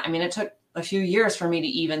me. And it took a few years for me to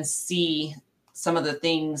even see some of the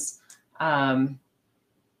things that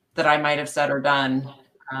I might have said or done.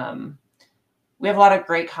 We have a lot of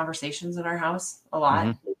great conversations in our house, a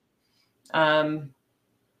lot. Mm-hmm.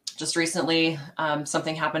 Just recently,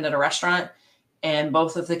 something happened at a restaurant, and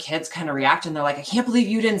both of the kids kind of react, and they're like, I can't believe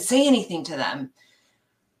you didn't say anything to them.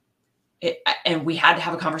 And we had to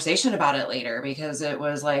have a conversation about it later, because it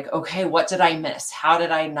was like, okay, what did I miss? How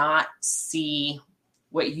did I not see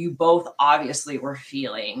what you both obviously were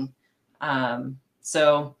feeling?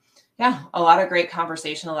 So yeah, a lot of great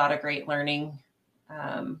conversation, a lot of great learning,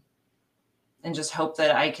 and just hope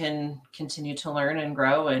that I can continue to learn and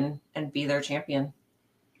grow and be their champion.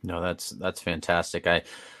 No, that's fantastic.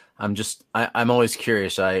 I'm always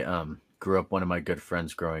curious. I grew up, one of my good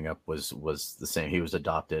friends growing up was the same. He was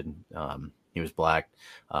adopted. He was Black.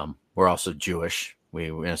 We're also Jewish.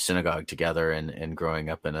 We were in a synagogue together and growing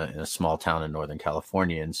up in a small town in Northern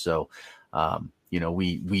California. And so,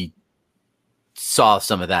 we saw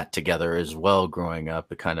some of that together as well growing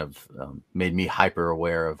up. It kind of made me hyper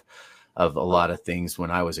aware of a lot of things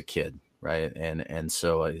when I was a kid. Right. And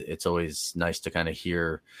so it's always nice to kind of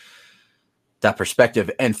hear that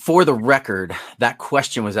perspective. And for the record, that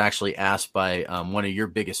question was actually asked by one of your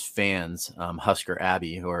biggest fans, Husker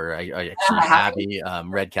Abby, or I actually Abby,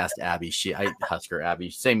 Redcast Abby. Husker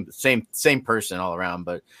Abby, same person all around,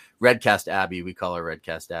 but Redcast Abby, we call her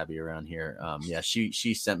Redcast Abby around here.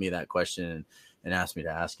 She sent me that question and asked me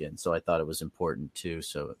to ask it, and so I thought it was important too.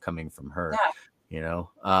 So coming from her,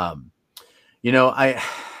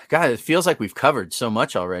 God, it feels like we've covered so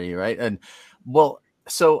much already, right? And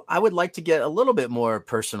so I would like to get a little bit more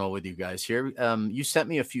personal with you guys here. You sent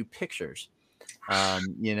me a few pictures,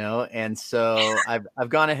 and so I've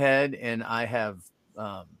gone ahead and I have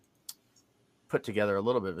put together a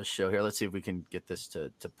little bit of a show here. Let's see if we can get this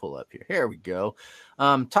to pull up here. Here we go.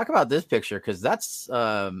 Talk about this picture, because that's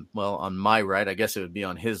on my right. I guess it would be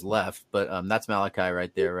on his left, but that's Malachi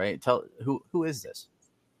right there, right? Tell who is this?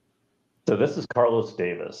 So this is Carlos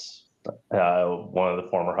Davis, one of the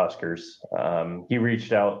former Huskers. He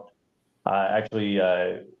reached out,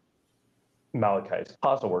 Malachi's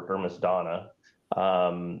casa worker, Miss Donna.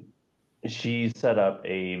 She set up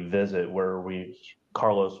a visit where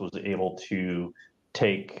Carlos was able to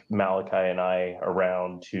take Malachi and I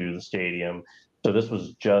around to the stadium. So this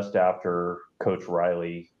was just after Coach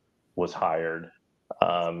Riley was hired.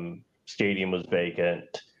 Stadium was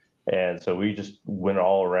vacant. And so we just went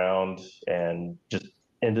all around and just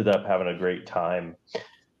ended up having a great time.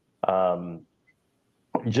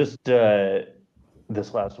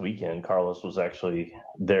 This last weekend, Carlos was actually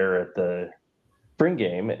there at the spring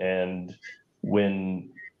game. And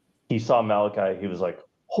when he saw Malachi, he was like,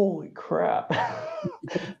 holy crap.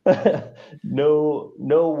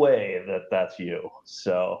 No way that's you.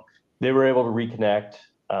 So they were able to reconnect.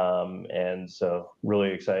 And so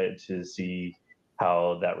really excited to see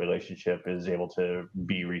how that relationship is able to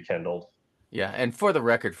be rekindled. Yeah, and for the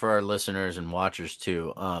record, for our listeners and watchers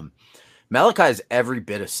too, Malachi is every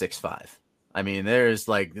bit of 6'5". I mean,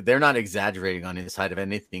 they're not exaggerating on his height. If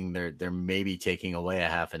anything, they're maybe taking away a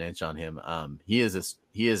half an inch on him. He is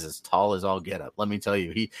as tall as all get up. Let me tell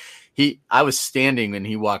you, I was standing and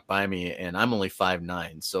he walked by me, and I'm only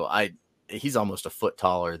 5'9", so he's almost a foot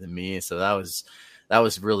taller than me. So that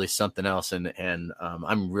was really something else, and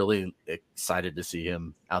I'm really excited to see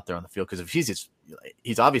him out there on the field, because if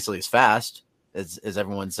he's obviously as fast as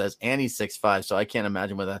everyone says, and he's 6'5", so I can't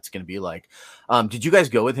imagine what that's going to be like. Did you guys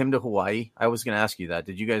go with him to Hawaii? I was going to ask you that.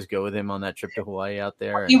 Did you guys go with him on that trip to Hawaii out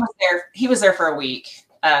there? He was there for a week.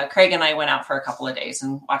 Craig and I went out for a couple of days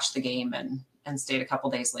and watched the game and stayed a couple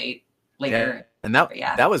days later. Yeah, and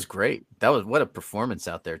that was great. That was what a performance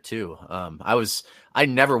out there too. I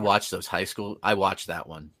never watched those high school. I watched that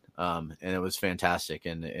one. And it was fantastic.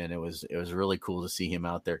 And it was really cool to see him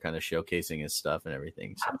out there kind of showcasing his stuff and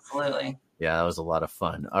everything. So, absolutely. Yeah, that was a lot of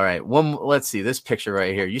fun. All right. Let's see this picture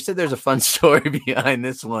right here. You said there's a fun story behind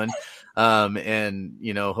this one. And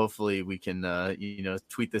hopefully we can,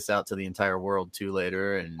 tweet this out to the entire world too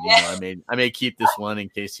later. And, I may keep this one in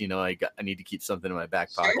case, I need to keep something in my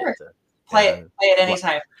back pocket. Sure. Play it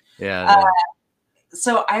anytime. Yeah.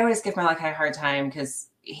 So I always give Malachi a hard time because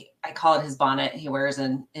I call it his bonnet he wears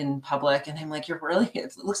in public. And I'm like,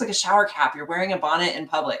 it looks like a shower cap. You're wearing a bonnet in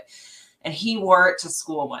public. And he wore it to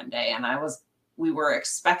school one day. And we were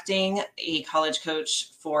expecting a college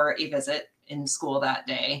coach for a visit in school that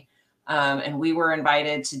day. And we were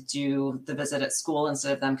invited to do the visit at school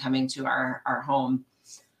instead of them coming to our home.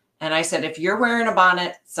 And I said, if you're wearing a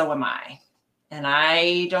bonnet, so am I. And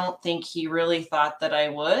I don't think he really thought that I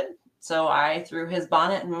would. So I threw his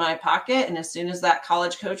bonnet in my pocket. And as soon as that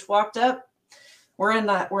college coach walked up, we're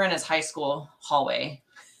in his high school hallway.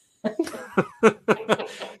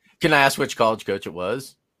 Can I ask which college coach it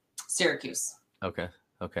was? Syracuse. Okay.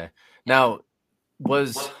 Now,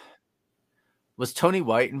 was Tony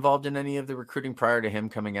White involved in any of the recruiting prior to him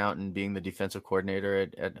coming out and being the defensive coordinator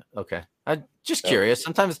okay. I'm just curious.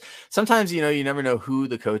 Sometimes, you never know who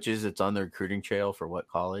the coach is that's on the recruiting trail for what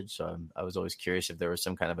college. So I was always curious if there was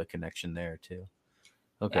some kind of a connection there too.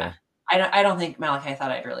 Okay. Yeah. I don't think Malachi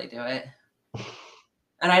thought I'd really do it.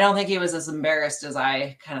 And I don't think he was as embarrassed as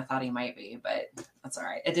I kind of thought he might be, but that's all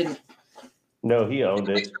right. It didn't. No, he owned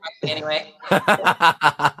it. Anyway.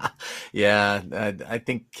 Yeah. I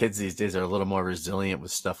think kids these days are a little more resilient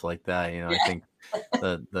with stuff like that. I think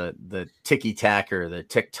the ticky tack or the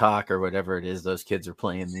TikTok or whatever it is those kids are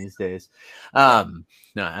playing these days. No,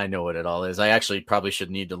 I know what it all is. I actually probably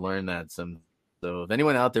should need to learn that So if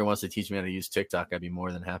anyone out there wants to teach me how to use TikTok, I'd be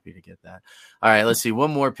more than happy to get that. All right, let's see.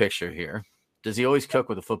 One more picture here. Does he always cook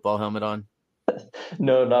with a football helmet on?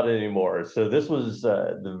 No, not anymore. So this was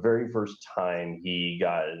the very first time he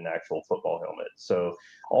got an actual football helmet. So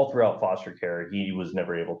all throughout foster care, he was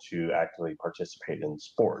never able to actively participate in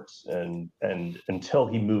sports. And until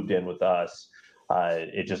he moved in with us,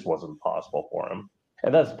 it just wasn't possible for him.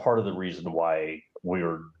 And that's part of the reason why we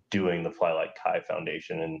were doing the Fly Like Kai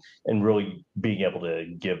Foundation and really being able to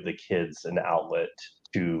give the kids an outlet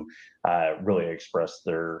to really express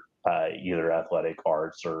their either athletic,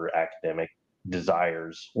 arts, or academic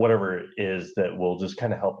desires, whatever it is that will just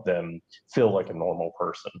kind of help them feel like a normal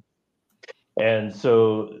person. And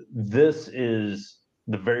so this is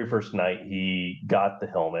the very first night he got the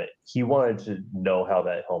helmet. He wanted to know how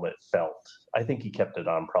that helmet felt. I think he kept it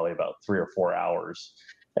on probably about 3 or 4 hours.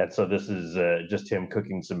 And so this is just him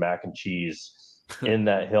cooking some mac and cheese in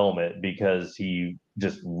that helmet because he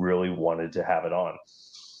just really wanted to have it on.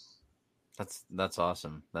 That's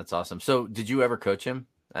awesome. That's awesome. So did you ever coach him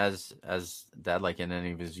as dad, like in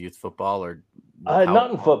any of his youth football or?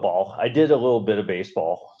 Not in football. I did a little bit of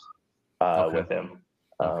baseball with him.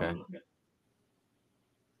 Okay.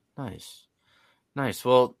 Nice.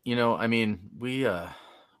 Well, we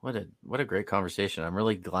what a great conversation. I'm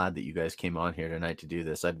really glad that you guys came on here tonight to do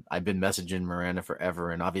this. I've been messaging Miranda forever,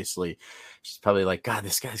 and obviously she's probably like, God,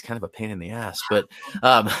 this guy's kind of a pain in the ass. But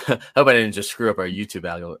I hope I didn't just screw up our YouTube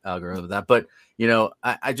algorithm with that. But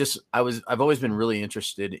I've always been really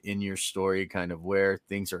interested in your story, kind of where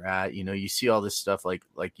things are at. You see all this stuff like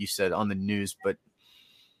you said on the news, but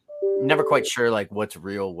never quite sure like what's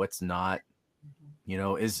real, what's not.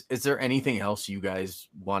 Is there anything else you guys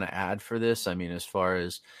want to add for this? I mean, as far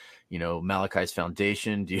as, Malachi's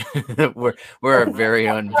foundation? We're our very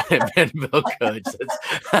own Vanderbilt coach.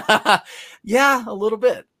 Yeah, a little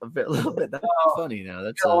bit. That's funny. Now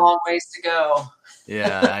that's a long ways to go.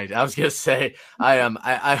 Yeah, I was gonna say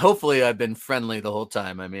I hopefully I've been friendly the whole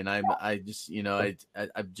time. I mean, I've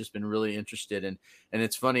just been really interested and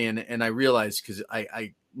it's funny and I realized because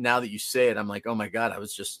I now that you say it, I'm like, oh my God, I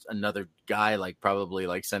was just another guy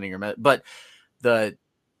probably sending her but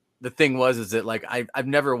the thing is that I've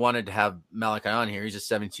never wanted to have Malachi on here. He's a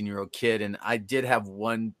 17-year-old kid. And I did have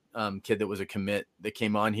one kid that was a commit that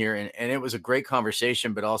came on here and it was a great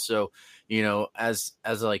conversation, but also, as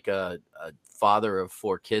a father of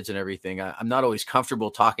 4 kids and everything, I'm not always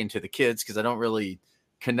comfortable talking to the kids because I don't really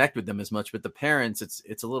connect with them as much, but the parents,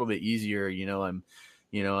 it's a little bit easier.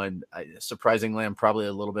 Surprisingly, I'm probably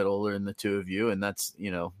a little bit older than the two of you, and that's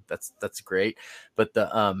great. But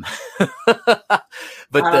I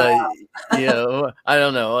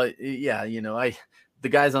don't know. Yeah. The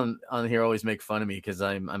guys on here always make fun of me because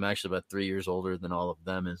I'm actually about 3 years older than all of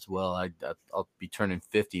them as well. I'll be turning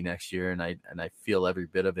 50 next year, and I feel every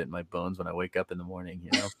bit of it in my bones when I wake up in the morning.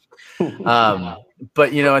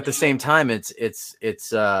 But at the same time, it's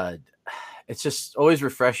just always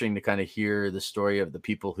refreshing to kind of hear the story of the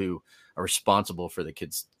people who are responsible for the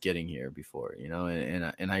kids getting here before,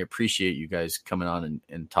 and I appreciate you guys coming on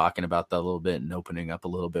and talking about that a little bit and opening up a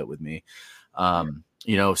little bit with me.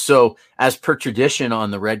 So as per tradition on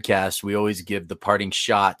the Redcast, we always give the parting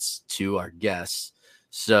shots to our guests.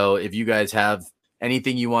 So if you guys have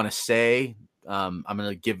anything you want to say, I'm going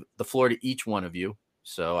to give the floor to each one of you.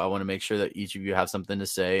 So I want to make sure that each of you have something to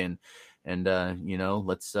say and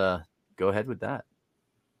let's go ahead with that.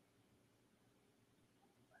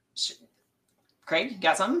 Craig, you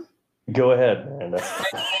got something? Go ahead, Miranda.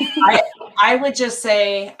 I would just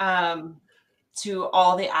say to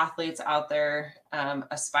all the athletes out there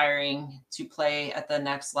aspiring to play at the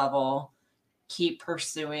next level, keep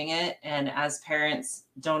pursuing it. And as parents,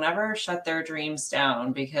 don't ever shut their dreams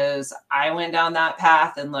down, because I went down that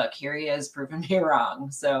path and look, here he is proving me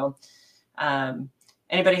wrong. So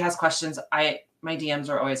anybody has questions, my DMs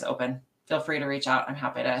are always open. Feel free to reach out. I'm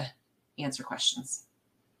happy to answer questions.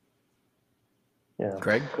 Yeah.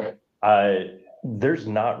 Craig? There's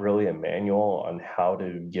not really a manual on how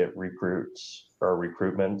to get recruits or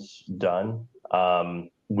recruitments done.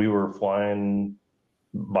 We were flying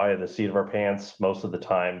by the seat of our pants most of the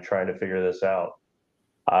time trying to figure this out.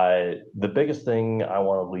 The biggest thing I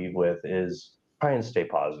want to leave with is try and stay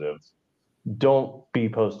positive. Don't be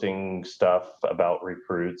posting stuff about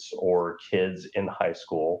recruits or kids in high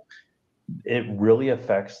school. It really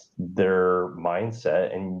affects their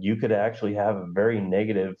mindset, and you could actually have a very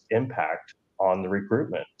negative impact on the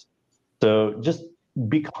recruitment. So just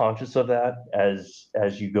be conscious of that as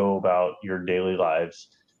you go about your daily lives,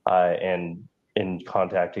 and in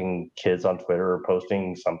contacting kids on Twitter or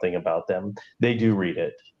posting something about them. They do read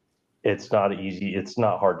it. It's not easy. It's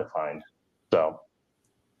not hard to find. So,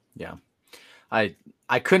 yeah. I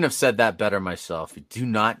couldn't have said that better myself. Do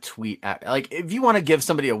not tweet at, if you want to give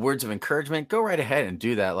somebody a words of encouragement, go right ahead and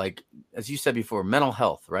do that. As you said before, mental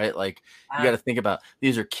health, right? You got to think about,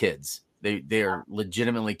 these are kids. They are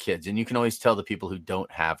legitimately kids. And you can always tell the people who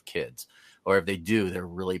don't have kids, or if they do, they're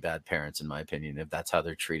really bad parents, in my opinion, if that's how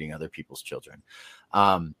they're treating other people's children.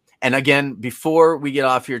 And again, before we get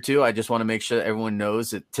off here too, I just want to make sure that everyone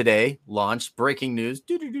knows that today launched breaking news.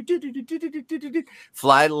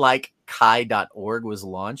 FlyLikeKai.org was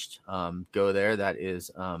launched. Go there. That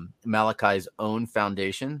is Malachi's own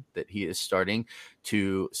foundation that he is starting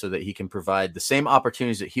so that he can provide the same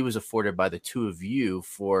opportunities that he was afforded by the two of you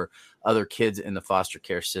for other kids in the foster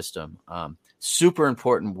care system. Super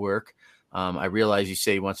important work. I realize you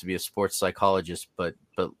say he wants to be a sports psychologist, but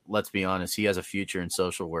let's be honest, he has a future in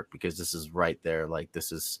social work, because this is right there.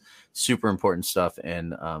 This is super important stuff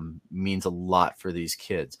and means a lot for these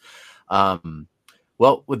kids.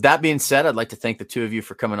 Well, with that being said, I'd like to thank the two of you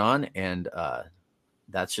for coming on, and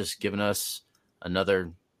that's just given us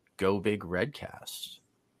another Go Big Redcast.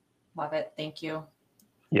 Love it. Thank you.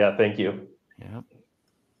 Yeah, thank you. Yeah.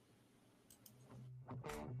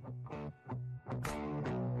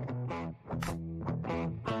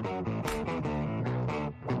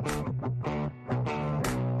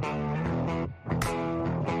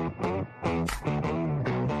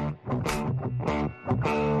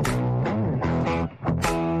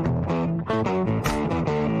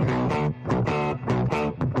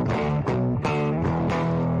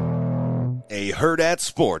 A Herd at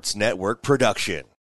Sports Network production.